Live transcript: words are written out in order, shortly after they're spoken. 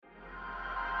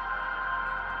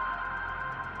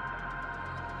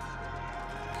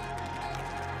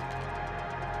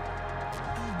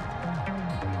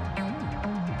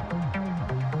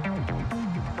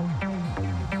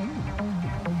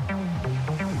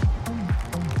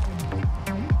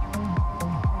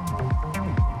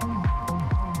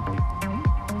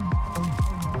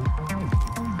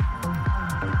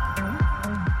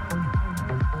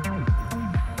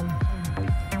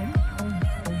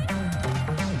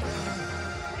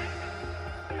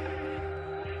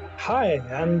Hi,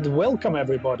 and welcome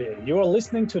everybody. You are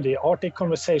listening to the Arctic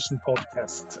Conversation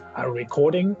podcast, a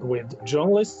recording with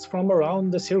journalists from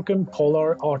around the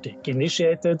circumpolar Arctic,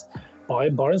 initiated by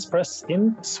Barents Press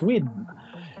in Sweden.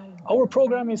 Our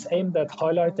program is aimed at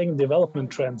highlighting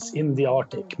development trends in the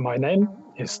Arctic. My name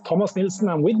is Thomas Nilsson,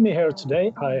 and with me here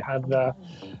today I have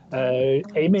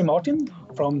Amy Martin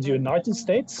from the United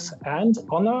States and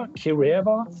Anna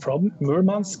Kireva from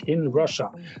Murmansk in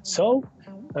Russia. So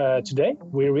today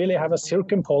we really have a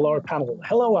circumpolar panel.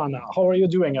 Hello Anna, how are you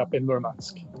doing up in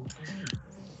Murmansk?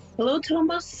 Hello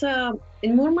Thomas,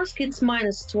 in Murmansk it's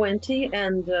minus 20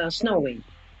 and snowing,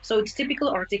 so it's typical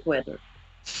Arctic weather.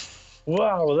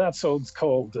 Wow, that sounds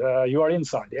cold. You are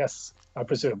inside, yes, I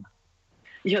presume.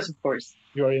 Yes, of course.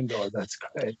 You are indoor, that's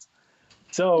great.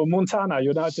 So Montana,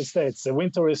 United States, the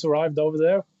winter has arrived over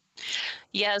there?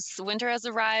 Yes, winter has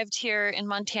arrived here in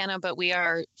Montana, but we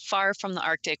are far from the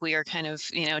Arctic. We are kind of,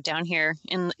 down here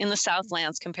in the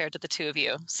Southlands compared to the two of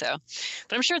you. So,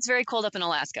 but I'm sure it's very cold up in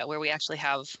Alaska where we actually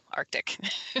have Arctic.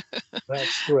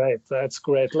 That's great. That's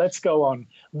great. Let's go on.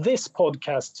 This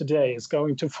podcast today is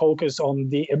going to focus on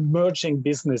the emerging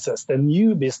businesses, the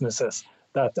new businesses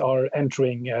that are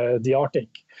entering the Arctic.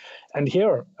 And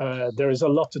here, there is a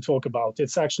lot to talk about.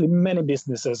 It's actually many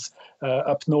businesses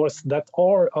up north that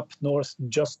are up north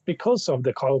just because of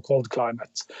the cold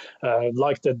climate,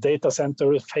 like the data center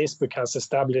Facebook has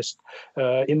established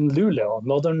in Luleå,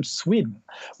 northern Sweden.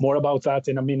 More about that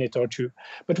in a minute or two.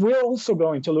 But we're also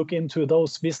going to look into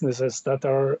those businesses that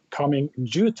are coming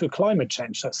due to climate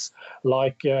changes,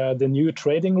 like the new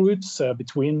trading routes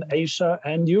between Asia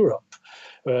and Europe.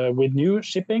 With new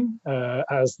shipping,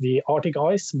 as the Arctic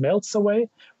ice melts away,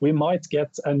 we might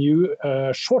get a new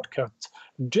shortcut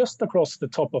just across the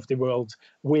top of the world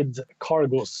with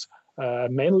cargoes,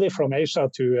 mainly from Asia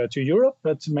to Europe,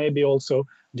 but maybe also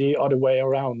the other way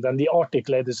around. And the Arctic,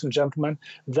 ladies and gentlemen,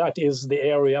 that is the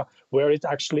area where it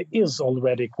actually is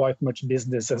already quite much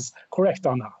businesses. Correct,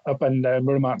 Anna? Up in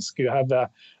Murmansk, you have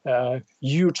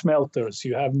huge melters,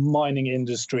 you have mining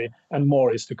industry, and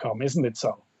more is to come, isn't it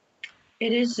so?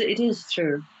 It is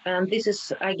true. And this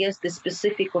is, I guess, the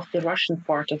specific of the Russian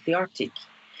part of the Arctic.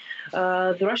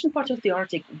 The Russian part of the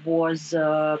Arctic was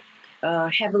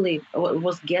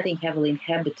getting heavily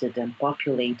inhabited and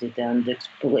populated and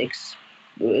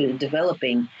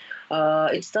developing.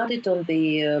 It started on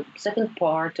the second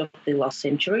part of the last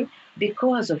century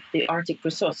because of the Arctic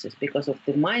resources, because of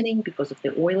the mining, because of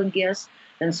the oil and gas,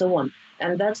 and so on.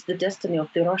 And that's the destiny of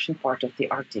the Russian part of the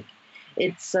Arctic.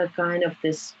 It's kind of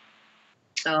this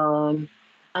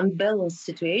unbalanced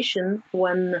situation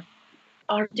when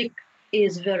Arctic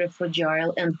is very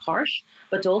fragile and harsh,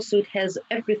 but also it has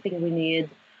everything we need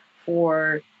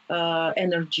for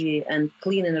energy and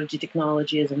clean energy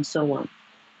technologies and so on.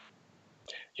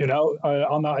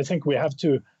 Anna, I think we have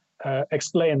to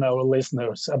explain our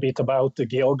listeners a bit about the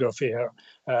geography here.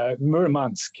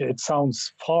 Murmansk, it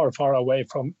sounds far, far away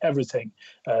from everything,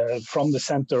 from the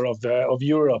center of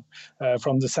Europe,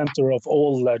 from the center of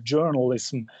all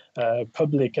journalism,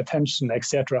 public attention,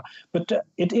 etc. But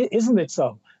isn't it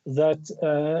so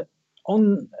that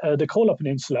on the Kola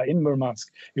Peninsula in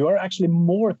Murmansk, you are actually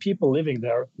more people living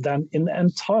there than in the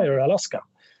entire Alaska?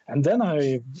 And then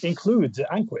I include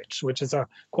Anchorage, which is a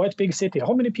quite big city.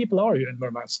 How many people are you in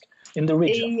Murmansk, in the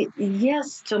region?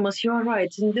 Yes, Thomas, you are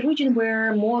right. In the region,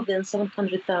 we're more than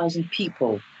 700,000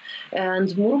 people.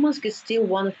 And Murmansk is still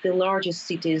one of the largest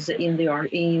cities in the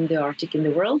Arctic in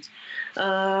the world,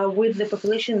 with the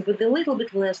population with a little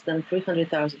bit less than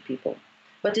 300,000 people.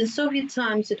 But in Soviet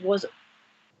times, it was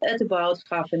at about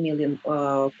 500,000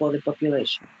 for the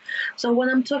population. So when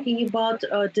I'm talking about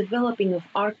developing of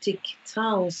Arctic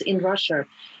towns in Russia,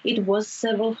 it was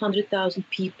several 100,000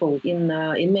 people in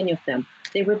many of them.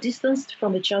 They were distanced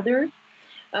from each other,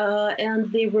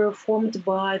 and they were formed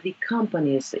by the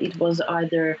companies. It was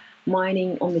either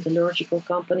mining or metallurgical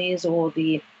companies or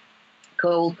the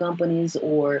coal companies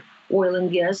or oil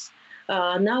and gas.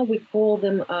 Now we call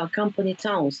them company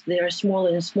towns. They are smaller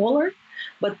and smaller.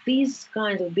 But these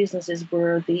kind of businesses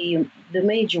were the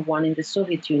major one in the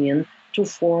Soviet Union to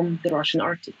form the Russian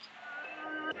Arctic.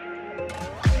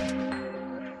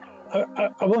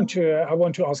 I want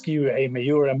to ask you, Amy.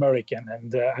 You're American,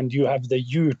 and you have the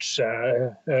huge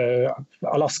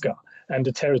Alaska. and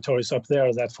the territories up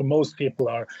there that for most people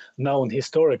are known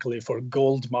historically for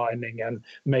gold mining and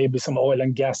maybe some oil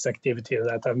and gas activity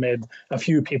that have made a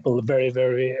few people very,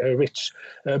 very rich.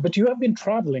 But you have been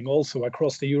traveling also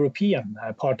across the European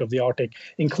part of the Arctic,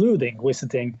 including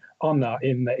visiting Anna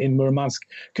in Murmansk.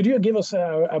 Could you give us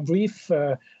a brief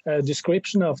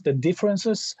description of the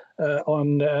differences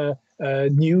on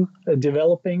new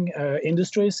developing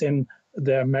industries in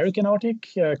the American Arctic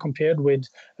compared with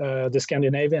the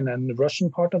Scandinavian and Russian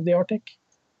part of the Arctic?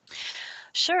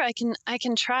 Sure, I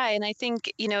can try. And I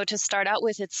think, to start out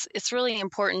with, it's really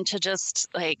important to just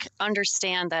like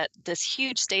understand that this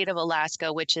huge state of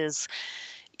Alaska, which is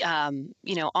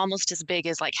almost as big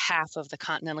as like half of the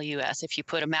continental U.S. If you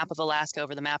put a map of Alaska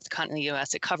over the map of the continental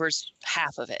U.S., it covers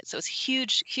half of it. So it's a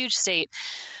huge, huge state.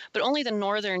 But only the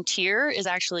northern tier is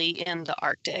actually in the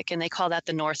Arctic, and they call that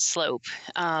the North Slope.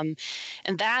 And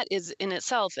that is in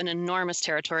itself an enormous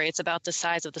territory. It's about the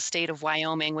size of the state of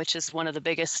Wyoming, which is one of the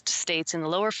biggest states in the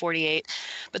lower 48.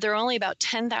 But there are only about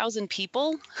 10,000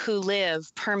 people who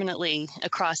live permanently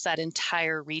across that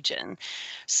entire region.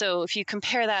 So if you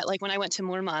compare that, like when I went to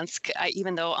Murmansk,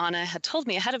 even though Anna had told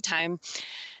me ahead of time,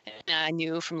 and I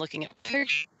knew from looking at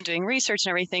pictures, doing research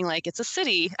and everything, like it's a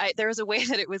city. There was a way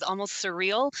that it was almost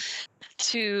surreal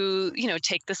to,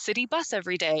 take the city bus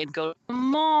every day and go to the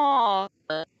mall.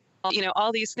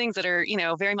 All these things that are,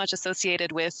 very much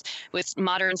associated with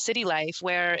modern city life,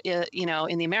 where,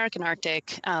 in the American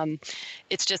Arctic,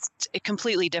 it's just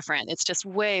completely different. It's just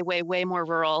way, way, way more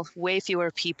rural, way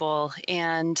fewer people.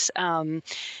 And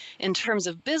in terms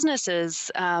of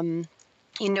businesses,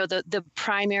 the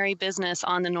primary business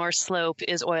on the North Slope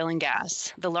is oil and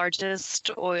gas. The largest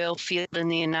oil field in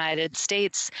the United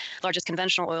States, largest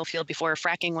conventional oil field before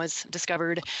fracking was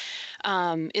discovered,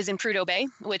 is in Prudhoe Bay,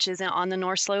 which is on the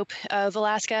North Slope of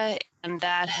Alaska. And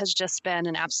that has just been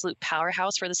an absolute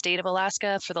powerhouse for the state of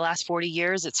Alaska for the last 40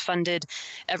 years. It's funded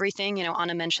everything.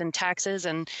 Anna mentioned taxes,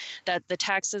 and that the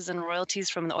taxes and royalties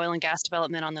from the oil and gas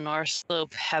development on the North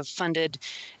Slope have funded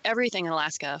everything in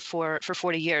Alaska for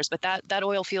 40 years. But that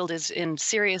oil field is in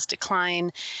serious decline.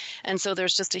 And so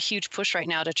there's just a huge push right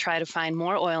now to try to find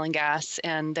more oil and gas.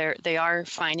 And they are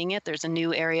finding it. There's a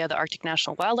new area, the Arctic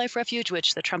National Wildlife Refuge,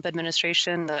 which the Trump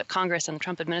administration, the Congress and the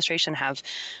Trump administration have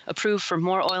approved for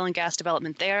more oil and gas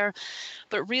development there.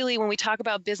 But really, when we talk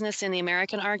about business in the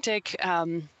American Arctic,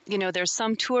 there's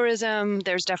some tourism.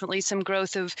 There's definitely some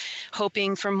growth of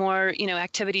hoping for more,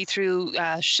 activity through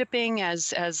shipping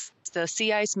as the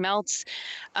sea ice melts.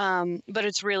 But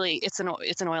it's an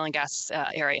oil and gas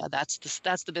area.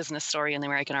 That's the business story in the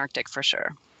American Arctic for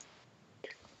sure.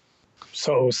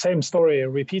 So same story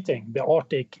repeating. The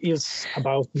Arctic is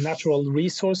about natural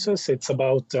resources. It's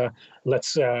about,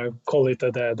 let's call it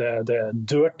the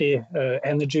dirty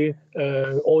energy,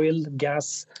 oil,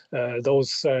 gas,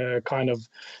 those kind of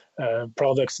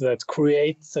products that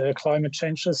create climate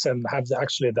changes and have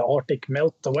actually the Arctic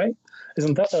melt away.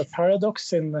 Isn't that a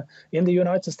paradox in the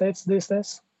United States these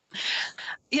days?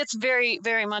 It's very,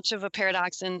 very much of a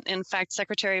paradox. And in fact,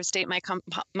 Secretary of State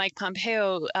Mike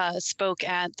Pompeo spoke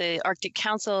at the Arctic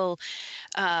Council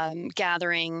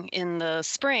gathering in the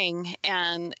spring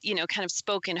and, kind of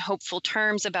spoke in hopeful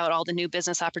terms about all the new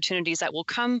business opportunities that will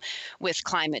come with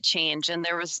climate change. And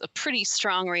there was a pretty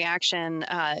strong reaction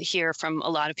here from a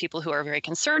lot of people who are very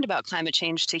concerned about climate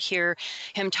change to hear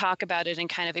him talk about it in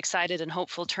kind of excited and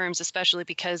hopeful terms, especially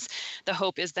because the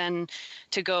hope is then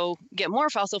to go get more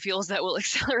fossil fuels that will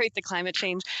accelerate the climate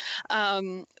change.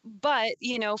 But,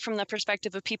 from the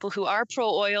perspective of people who are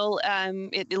pro-oil,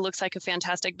 it looks like a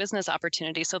fantastic business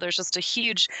opportunity. So there's just a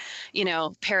huge,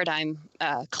 paradigm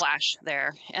clash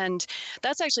there. And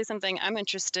that's actually something I'm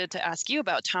interested to ask you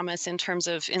about, Thomas, in terms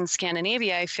of in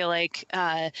Scandinavia. I feel like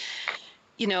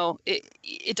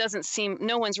it doesn't seem,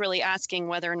 no one's really asking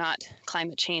whether or not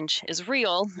climate change is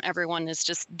real. Everyone is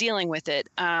just dealing with it.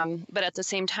 But at the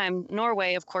same time,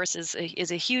 Norway, of course, is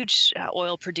a huge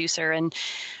oil producer. And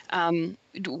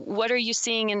what are you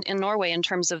seeing in Norway in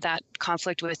terms of that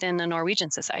conflict within the Norwegian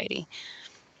society?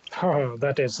 Oh,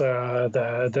 that is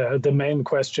the main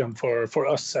question for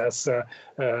us as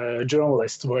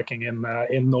journalists working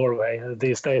in Norway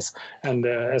these days, and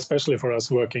especially for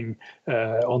us working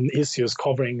on issues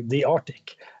covering the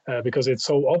Arctic, because it's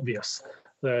so obvious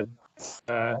that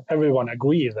everyone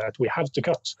agrees that we have to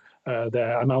cut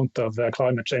the amount of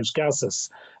climate change gases,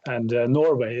 and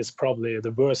Norway is probably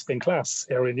the worst in class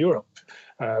here in Europe.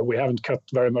 We haven't cut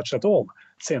very much at all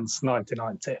since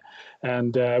 1990.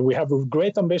 And we have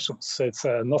great ambitions. It's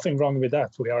nothing wrong with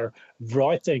that. We are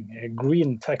writing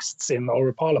green texts in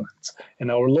our parliament, in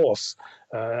our laws,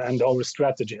 and our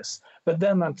strategies. But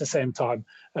then at the same time,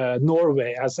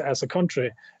 Norway as a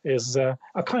country is a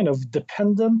kind of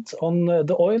dependent on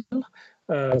the oil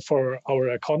for our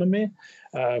economy,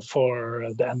 for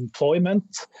the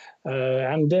employment,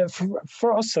 and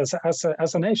for us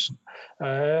as a nation.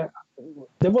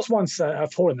 There was once a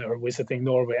foreigner visiting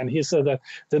Norway, and he said that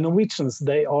the Norwegians,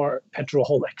 they are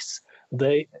petroholics.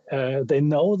 They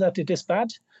know that it is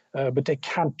bad, but they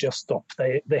can't just stop.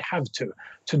 They have to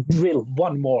drill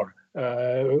one more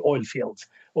oil field,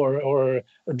 or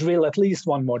drill at least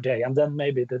one more day, and then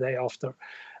maybe the day after.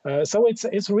 So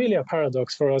it's really a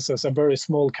paradox for us as a very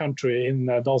small country in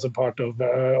the northern part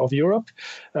of Europe.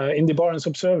 In the Barents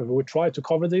Observer, we try to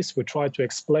cover this, we try to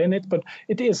explain it, but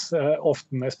it is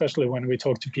often, especially when we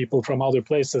talk to people from other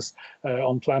places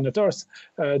on planet Earth,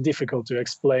 difficult to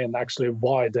explain actually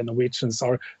why the Norwegians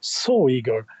are so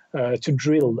eager to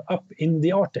drill up in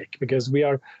the Arctic, because we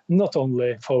are not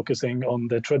only focusing on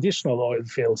the traditional oil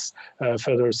fields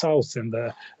further south in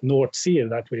the North Sea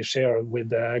that we share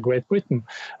with Great Britain,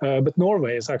 but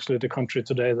Norway is actually the country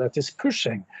today that is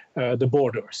pushing the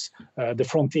borders, the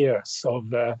frontiers of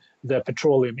the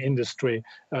petroleum industry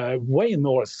way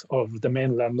north of the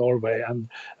mainland Norway and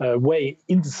way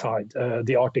inside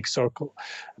the Arctic Circle.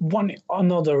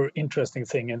 Another interesting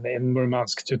thing in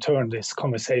Murmansk, to turn this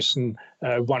conversation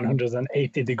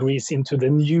 180 degrees into the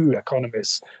new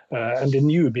economies and the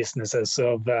new businesses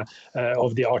of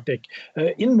the Arctic.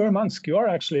 In Murmansk, you are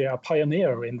actually a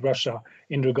pioneer in Russia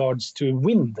in regards to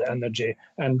wind energy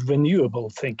and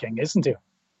renewable thinking, isn't it?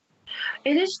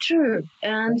 It is true,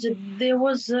 and there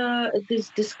was this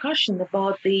discussion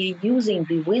about using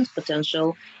the wind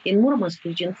potential in Murmansk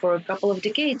region for a couple of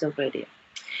decades already.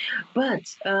 But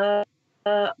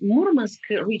Murmansk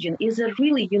region is a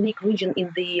really unique region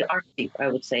in the Arctic, I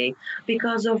would say,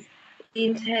 because of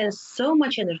it has so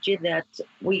much energy that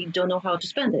we don't know how to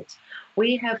spend it.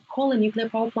 We have coal and nuclear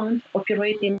power plant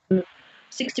operating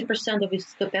 60% of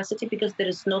its capacity because there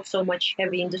is not so much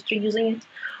heavy industry using it.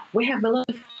 We have a lot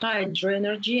of hydro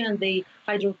energy, and the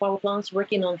hydropower plants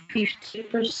working on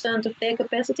 50% of their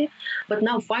capacity. But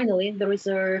now finally there is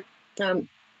a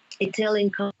Italian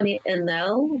company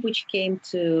Enel, which came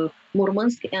to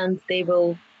Murmansk, and they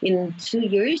will, in 2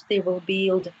 years, they will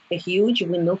build a huge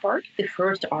windmill park, the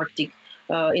first Arctic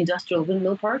industrial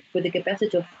windmill park with a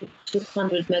capacity of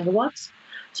 200 megawatts.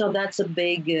 So that's a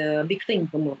big thing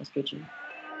for Murmansk region.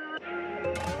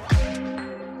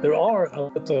 There are a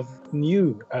lot of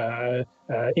new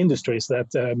industries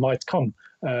that might come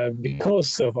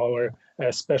because of our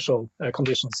special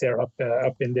conditions here up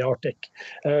in the Arctic.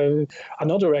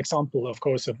 Another example, of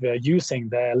course, of using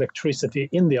the electricity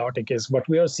in the Arctic is what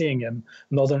we are seeing in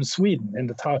northern Sweden, in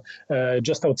the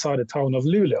just outside the town of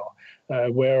Luleå.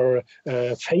 Where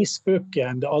Facebook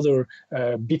and other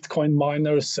Bitcoin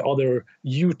miners, other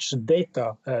huge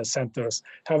data centers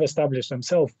have established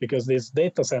themselves, because these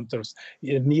data centers,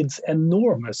 it needs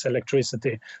enormous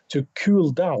electricity to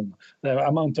cool down, the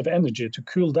amount of energy to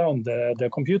cool down the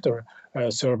computer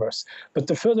servers. But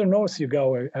the further north you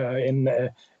go in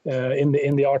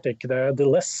the Arctic, the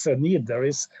less need there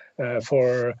is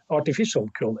for artificial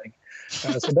cooling.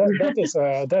 So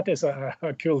that is a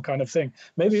cool kind of thing.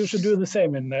 Maybe you should do the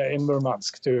same in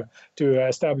Murmansk to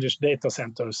establish data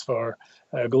centers for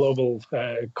global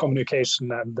communication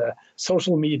and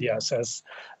social media, says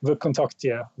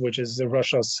VKontakte, which is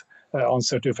Russia's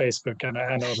answer to Facebook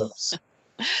and others.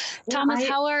 Thomas,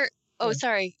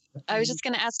 sorry. I was just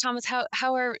going to ask Thomas,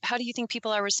 how do you think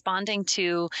people are responding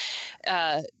to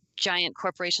giant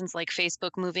corporations like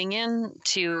Facebook moving in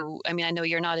to, I mean, I know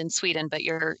you're not in Sweden, but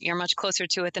you're much closer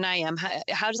to it than I am.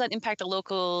 How does that impact the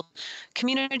local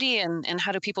community, and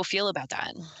how do people feel about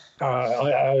that?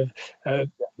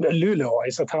 Luleå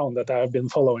is a town that I've been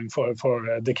following for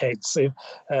decades.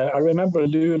 I remember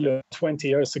Luleå 20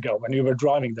 years ago when you were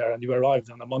driving there and you arrived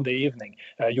on a Monday evening.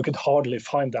 You could hardly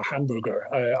find a hamburger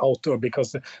outdoor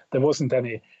because there wasn't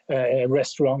any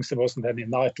restaurants, there wasn't any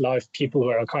nightlife. People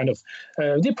were kind of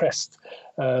depressed.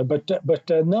 But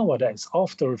nowadays,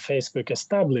 after Facebook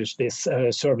established this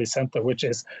service center, which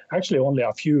is actually only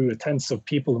a few tens of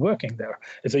people working there,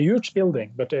 it's a huge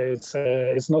building, but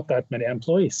it's not that many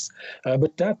employees.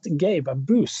 But that gave a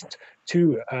boost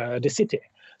to the city.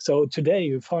 So today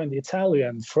you find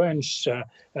Italian, French,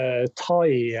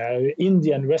 Thai,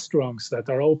 Indian restaurants that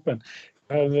are open.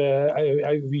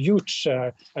 A huge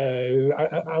other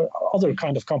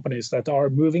kind of companies that are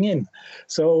moving in.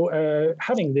 So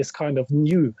having this kind of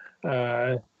new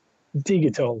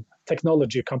digital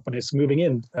technology companies moving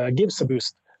in gives a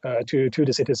boost to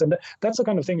the cities. And that's the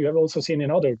kind of thing you have also seen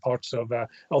in other parts of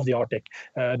the Arctic.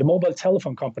 The mobile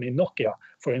telephone company Nokia,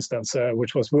 for instance,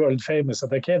 which was world famous a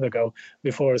decade ago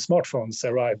before smartphones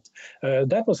arrived,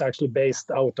 that was actually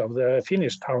based out of the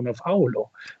Finnish town of Oulu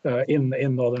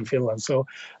in northern Finland. So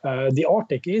the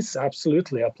Arctic is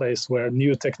absolutely a place where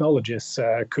new technologies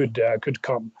could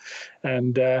come.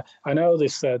 And I know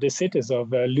the cities of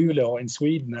Luleå in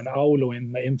Sweden and Oulu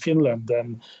in Finland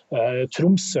and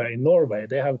Tromsø in Norway,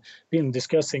 they have been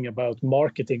discussing about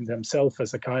marketing themselves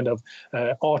as a kind of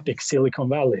Arctic Silicon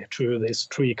Valley through these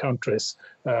three countries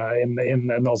in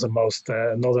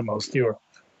northernmost Europe.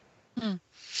 Mm.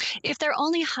 If they're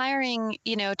only hiring,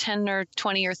 10 or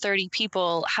 20 or 30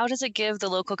 people, how does it give the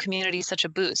local community such a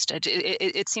boost?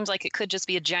 It seems like it could just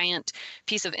be a giant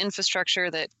piece of infrastructure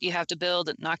that you have to build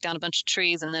and knock down a bunch of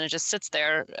trees, and then it just sits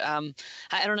there.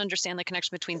 I don't understand the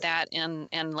connection between that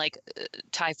and like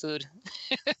Thai food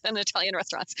and Italian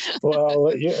restaurants. Well,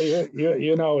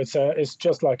 it's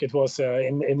just like it was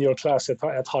in your class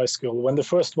at high school. When the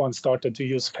first one started to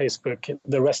use Facebook,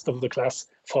 the rest of the class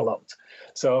followed.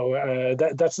 So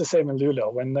that's the same in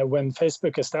Luleå. When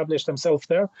Facebook established themselves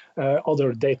there,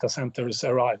 other data centers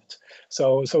arrived.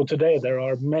 So today there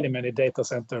are many data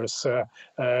centers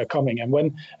coming, and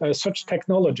when such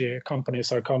technology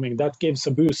companies are coming, that gives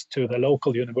a boost to the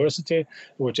local university,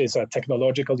 which is a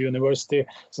technological university.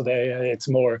 So it's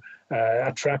more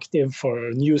attractive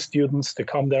for new students to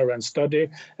come there and study.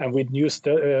 And with new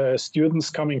students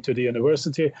coming to the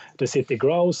university, the city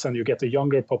grows and you get a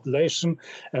younger population.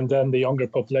 And then the younger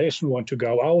population want to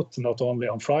go out, not only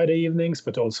on Friday evenings,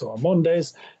 but also on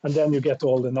Mondays. And then you get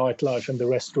all the nightlife and the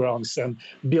restaurants and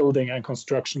building and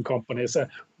construction companies.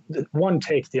 One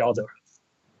take the other.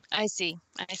 I see.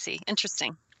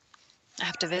 Interesting. I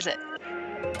have to visit.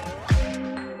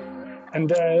 And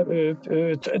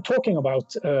talking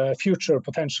about future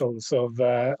potentials of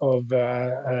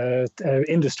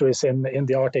industries in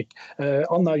the Arctic,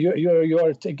 Anna, you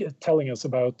are telling us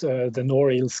about the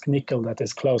Norilsk nickel that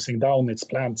is closing down its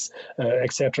plants,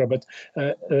 etc. But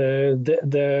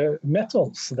the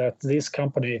metals that this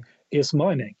company is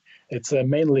mining, it's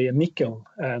mainly nickel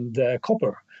and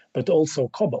copper, but also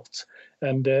cobalt.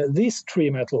 And these three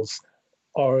metals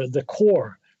are the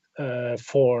core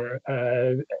for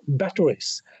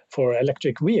batteries for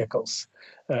electric vehicles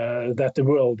that the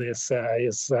world is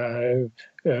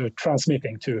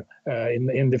transmitting to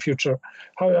in the future.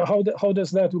 How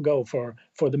does that go for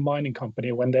the mining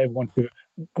company when they want to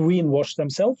greenwash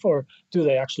themselves, or do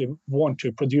they actually want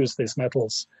to produce these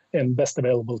metals in best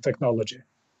available technology?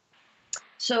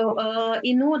 So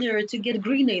in order to get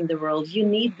greener in the world, you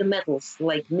need the metals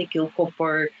like nickel,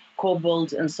 copper,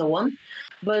 cobalt, and so on.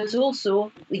 But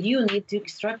also you need to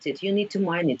extract it. You need to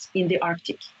mine it in the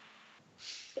Arctic.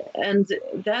 And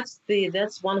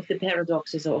that's one of the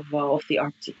paradoxes of the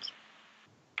Arctic.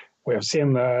 We have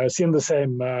seen the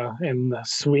same in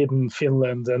Sweden,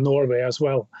 Finland, and Norway as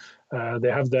well.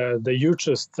 They have the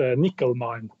hugest nickel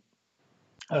mine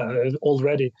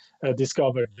already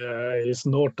discovered is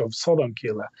north of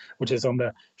Sodankylä, which is on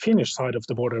the Finnish side of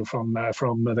the border from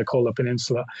the Kola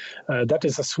Peninsula. That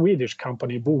is a Swedish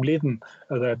company, Boliden,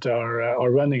 that are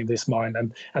running this mine,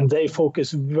 and they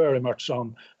focus very much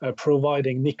on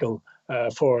providing nickel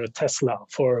for Tesla,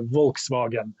 for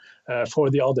Volkswagen, for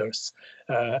the others.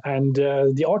 And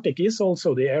the Arctic is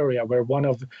also the area where one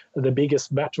of the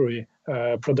biggest battery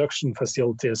production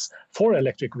facilities for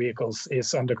electric vehicles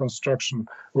is under construction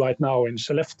right now in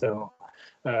Skellefteå.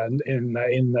 In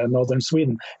northern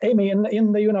Sweden. Amy,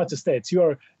 in the United States,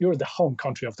 you're the home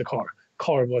country of the car.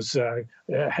 Car was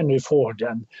Henry Ford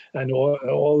and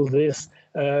all this.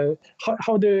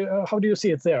 How do you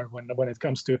see it there when it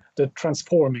comes to the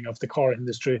transforming of the car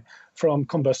industry from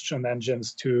combustion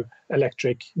engines to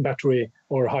electric, battery,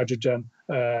 or hydrogen,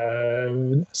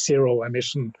 zero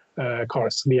emission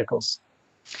vehicles?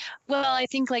 Well, I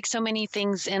think like so many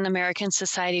things in American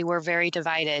society, we're very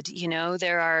divided. You know,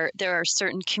 there are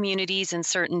certain communities and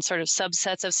certain sort of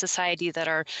subsets of society that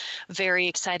are very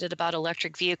excited about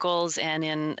electric vehicles. And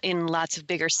in lots of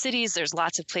bigger cities, there's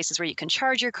lots of places where you can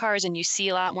charge your cars and you see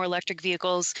a lot more electric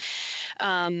vehicles.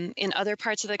 In other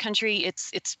parts of the country,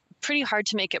 it's pretty hard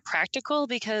to make it practical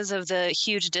because of the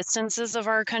huge distances of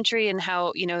our country and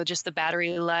how, just the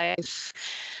battery life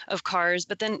of cars.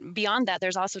 But then beyond that,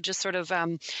 there's also just sort of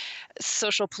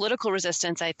social political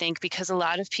resistance, I think, because a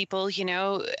lot of people,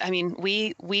 I mean,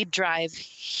 we drive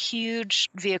huge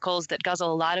vehicles that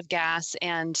guzzle a lot of gas,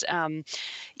 and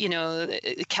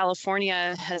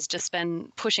California has just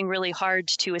been pushing really hard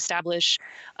to establish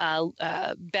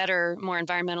better, more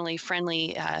environmentally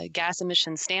friendly gas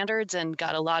emission standards, and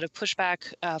got a lot of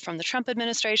pushback from the Trump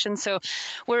administration. So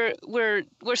we're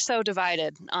so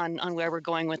divided on where we're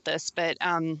going with this, but.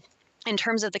 In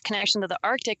terms of the connection to the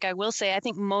Arctic, I will say I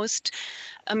think most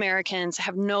Americans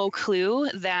have no clue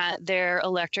that their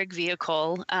electric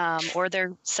vehicle or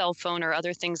their cell phone or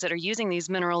other things that are using these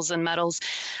minerals and metals,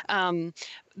 that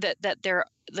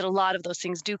a lot of those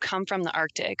things do come from the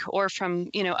Arctic or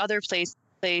from other places.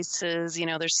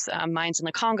 There's mines in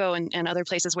the Congo and other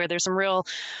places where there's some real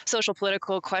social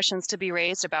political questions to be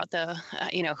raised about the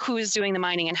who is doing the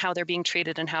mining and how they're being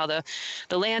treated and how the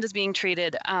land is being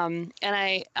treated. And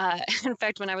I in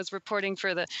fact, when I was reporting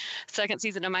for the second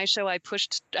season of my show, I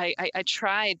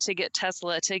tried to get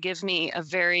Tesla to give me a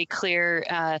very clear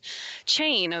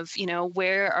chain of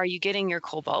where are you getting your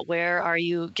cobalt, where are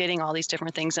you getting all these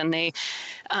different things, and they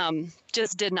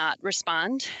just did not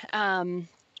respond.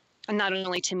 Not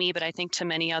only to me, but I think to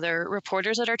many other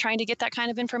reporters that are trying to get that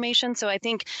kind of information. So I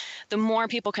think the more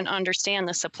people can understand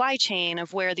the supply chain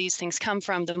of where these things come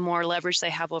from, the more leverage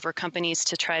they have over companies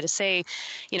to try to say,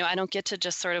 I don't get to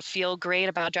just sort of feel great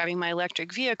about driving my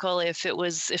electric vehicle if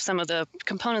some of the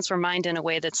components were mined in a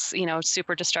way that's,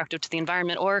 super destructive to the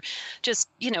environment, or just,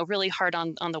 really hard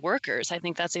on the workers. I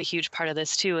think that's a huge part of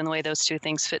this too, and the way those two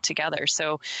things fit together.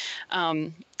 So,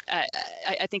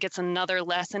 I think it's another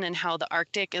lesson in how the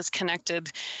Arctic is connected.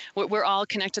 We're all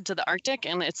connected to the Arctic,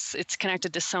 and it's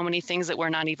connected to so many things that we're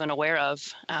not even aware of.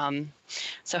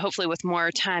 So hopefully with more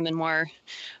time and more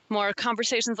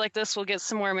conversations like this, we'll get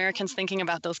some more Americans thinking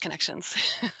about those connections.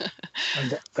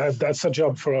 And that's a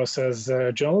job for us as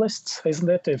journalists, isn't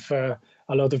it? If a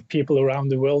lot of people around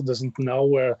the world doesn't know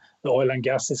where the oil and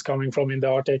gas is coming from in the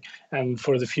Arctic, and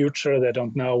for the future they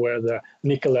don't know where the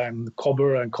nickel and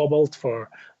copper and cobalt for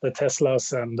the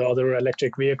Teslas and the other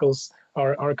electric vehicles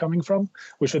are coming from.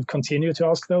 We should continue to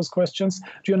ask those questions.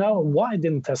 Do you know why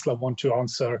didn't Tesla want to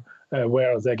answer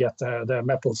where they get their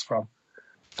metals from?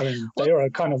 I mean, they are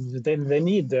kind of they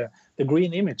need the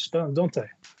green image, don't they?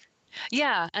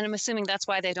 Yeah, and I'm assuming that's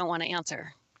why they don't want to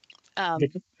answer.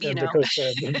 Because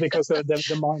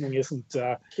the mining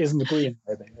isn't green,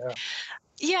 I think. Yeah.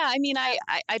 Yeah, I mean,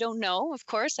 I don't know, of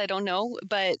course, I don't know.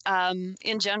 But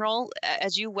in general,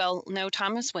 as you well know,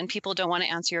 Thomas, when people don't want to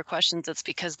answer your questions, it's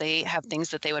because they have things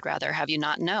that they would rather have you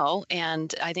not know.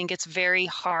 And I think it's very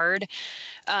hard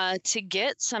to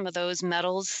get some of those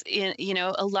metals.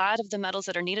 A lot of the metals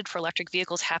that are needed for electric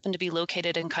vehicles happen to be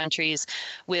located in countries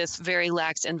with very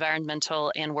lax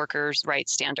environmental and workers'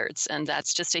 rights standards. And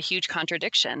that's just a huge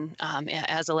contradiction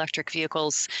as electric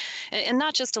vehicles, and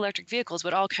not just electric vehicles,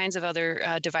 but all kinds of other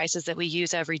devices that we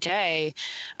use every day.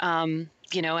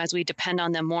 As we depend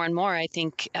on them more and more, I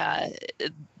think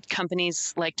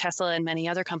companies like Tesla and many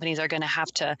other companies are going to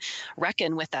have to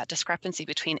reckon with that discrepancy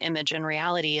between image and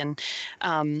reality. And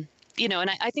and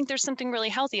I think there's something really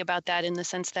healthy about that, in the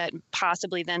sense that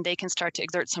possibly then they can start to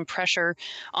exert some pressure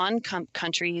on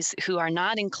countries who are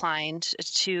not inclined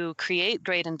to create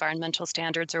great environmental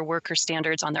standards or worker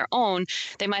standards on their own.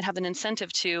 They might have an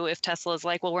incentive to, if Tesla is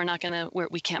like, well,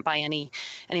 we can't buy any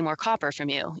more copper from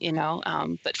you,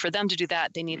 but for them to do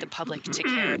that, they need the public to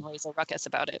care and raise a ruckus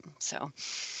about it. So,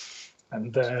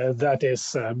 and that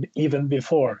is even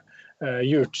before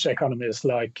huge economies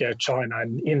like China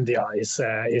and India is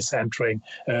entering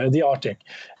the Arctic.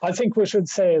 I think we should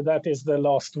say that is the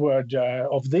last word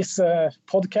of this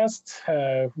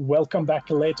podcast. Welcome back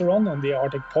later on the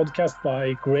Arctic podcast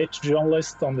by great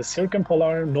journalists on the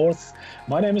Circumpolar North.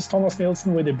 My name is Thomas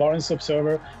Nielsen with the Barents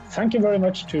Observer. Thank you very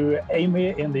much to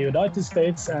Amy in the United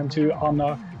States and to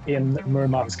Anna in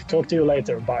Murmansk. Talk to you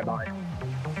later. Bye-bye.